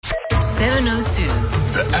702.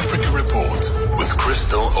 The Africa Report with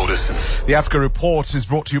Crystal Odison. The Africa Report is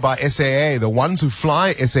brought to you by SAA, the ones who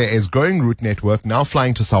fly SAA's growing route network, now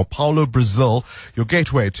flying to Sao Paulo, Brazil, your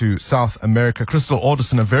gateway to South America. Crystal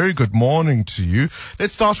Odison, a very good morning to you.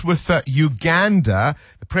 Let's start with Uganda.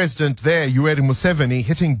 The president there, Yoweri Museveni,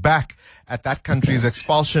 hitting back at that country's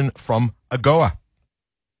expulsion from AGOA.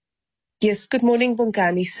 Yes, good morning,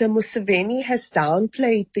 Bongani. So Museveni has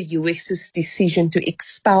downplayed the US's decision to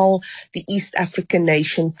expel the East African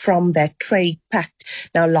nation from that trade pact.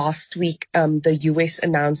 Now, last week, the US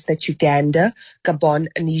announced that Uganda, Gabon,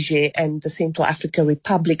 Niger, and the Central African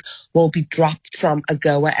Republic will be dropped from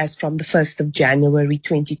AGOA as from the 1st of January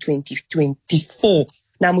 2024.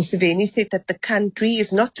 Now, Museveni said that the country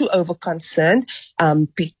is not too over-concerned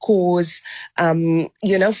because,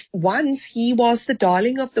 once he was the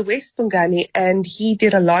darling of the West, Bongani, and he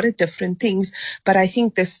did a lot of different things. But I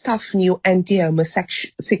think this tough new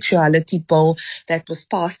anti-homosexuality bill that was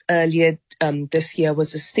passed earlier this year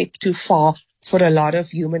was a step too far for a lot of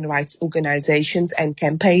human rights organizations and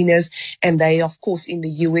campaigners. And they, of course, in the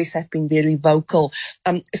US have been very vocal.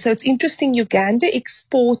 So it's interesting. Uganda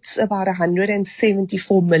exports about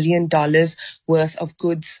 $174 million worth of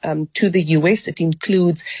goods to the US. It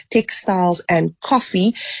includes textiles and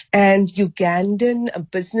coffee. And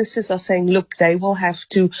Ugandan businesses are saying, look, they will have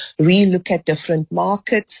to relook at different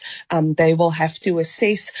markets. They will have to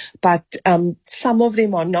assess. But some of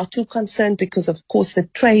them are not too concerned because, of course, the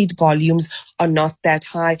trade volumes are not that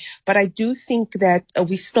high. But I do think that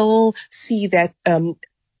we still see that,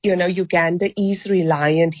 Uganda is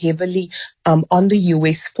reliant heavily on the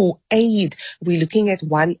US for aid. We're looking at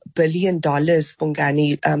 $1 billion,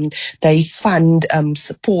 Bongani. They fund,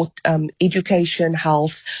 support, education,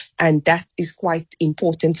 health, and that is quite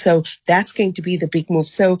important. So that's going to be the big move.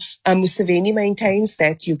 So Museveni maintains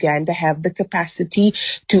that Uganda have the capacity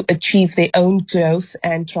to achieve their own growth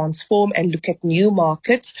and transform and look at new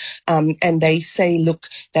markets. And they say, look,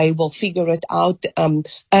 they will figure it out.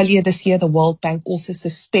 Earlier this year, the World Bank also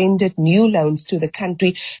suspended new loans to the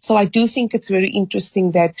country. So I do think it's very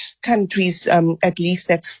interesting that countries, at least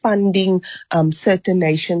that's funding certain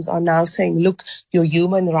nations, are now saying, look, your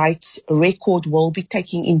human rights record will be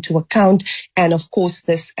taken into account. And of course,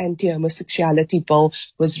 this anti-homosexuality bill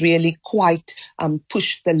was really quite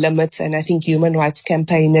pushed the limits. And I think human rights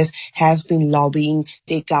campaigners have been lobbying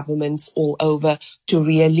their governments all over to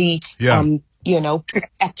really put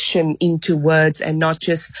action into words and not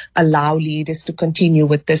just allow leaders to continue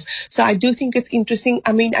with this. So I do think it's interesting.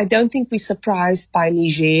 I mean, I don't think we're surprised by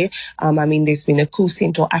Niger. There's been a coup,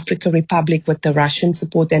 Central African Republic with the Russian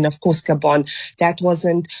support, and of course Gabon. That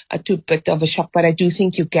wasn't a too bit of a shock, but I do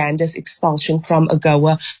think Uganda's expulsion from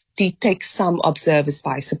AGOA did take some observers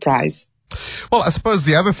by surprise. Well, I suppose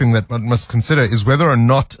the other thing that one must consider is whether or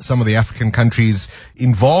not some of the African countries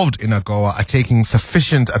involved in AGOA are taking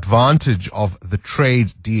sufficient advantage of the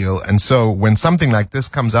trade deal. And so when something like this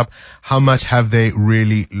comes up, how much have they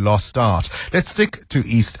really lost out? Let's stick to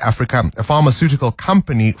East Africa. A pharmaceutical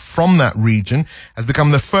company from that region has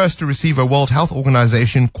become the first to receive a World Health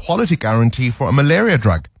Organization quality guarantee for a malaria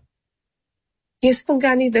drug. Yes,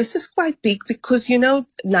 Bongani, this is quite big because,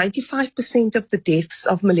 95% of the deaths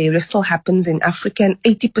of malaria still happens in Africa, and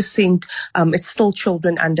 80% it's still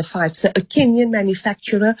children under 5. So a Kenyan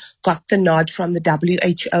manufacturer got the nod from the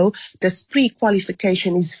WHO. This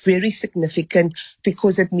pre-qualification is very significant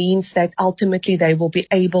because it means that ultimately they will be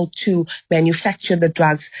able to manufacture the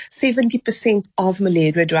drugs. 70% of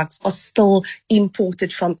malaria drugs are still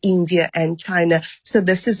imported from India and China. So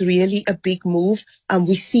this is really a big move.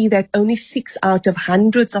 We see that only 6 out of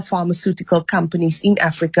hundreds of pharmaceutical companies in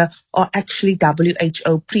Africa are actually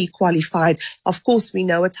WHO pre-qualified. Of course, we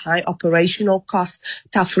know it's high operational cost,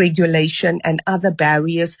 tough regulation, and other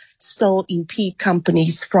barriers still impede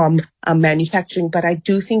companies from manufacturing. But I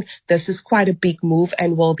do think this is quite a big move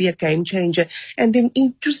and will be a game changer. And then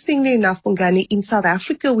interestingly enough, Bongani, in South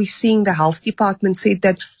Africa, we're seeing the health department said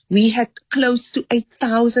that we had close to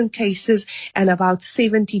 8,000 cases and about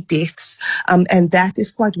 70 deaths. And that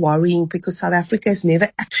is quite worrying because South Africa has never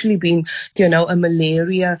actually been, a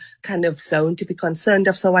malaria kind of zone to be concerned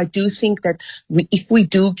of. So I do think that if we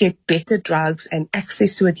do get better drugs and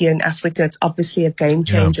access to it here in Africa, it's obviously a game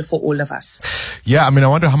changer for all of us. Yeah, I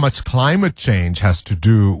wonder how much climate change has to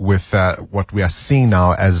do with what we are seeing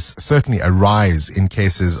now as certainly a rise in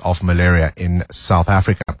cases of malaria in South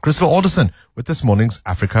Africa. Crystal Odison with this morning's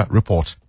Africa Report.